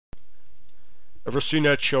Ever seen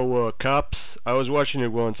that show, Cops? I was watching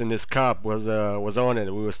it once, and this cop was on it.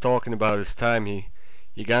 We was talking about his time.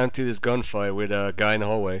 He got into this gunfight with a guy in the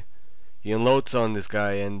hallway. He unloads on this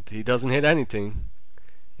guy, and he doesn't hit anything.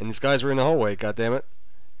 And these guys were in the hallway. God damn it!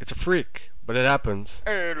 It's a freak, but it happens.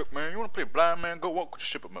 Hey, look, man, you wanna play blind man? Go walk with the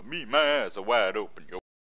ship with me. My eyes are wide open, yo.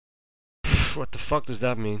 What the fuck does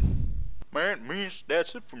that mean? Man, it means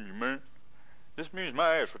that's it from you, man. This means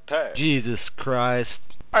my ass retired. Jesus Christ!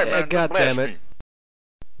 Hey, man, God don't blast damn it! me.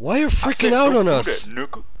 Why are you I freaking said, out don't on do us? that,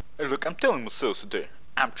 nigga. Hey, look, I'm telling myself today.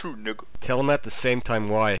 I'm true, nigga. Tell him at the same time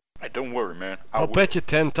why. Hey, don't worry, man. I'll bet you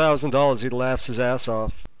 $10,000 he laughs his ass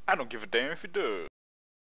off. I don't give a damn if he does.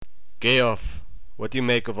 Gayoff, what do you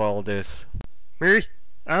make of all this? Me?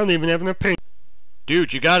 I don't even have an opinion.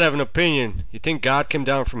 Dude, you gotta have an opinion. You think God came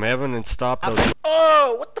down from heaven and stopped those...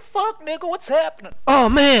 Oh, what the fuck, nigga? What's happening? Oh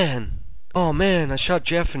man! Oh man, I shot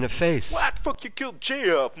Jeff in the face. Why the fuck you killed Jay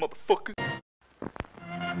off, motherfucker?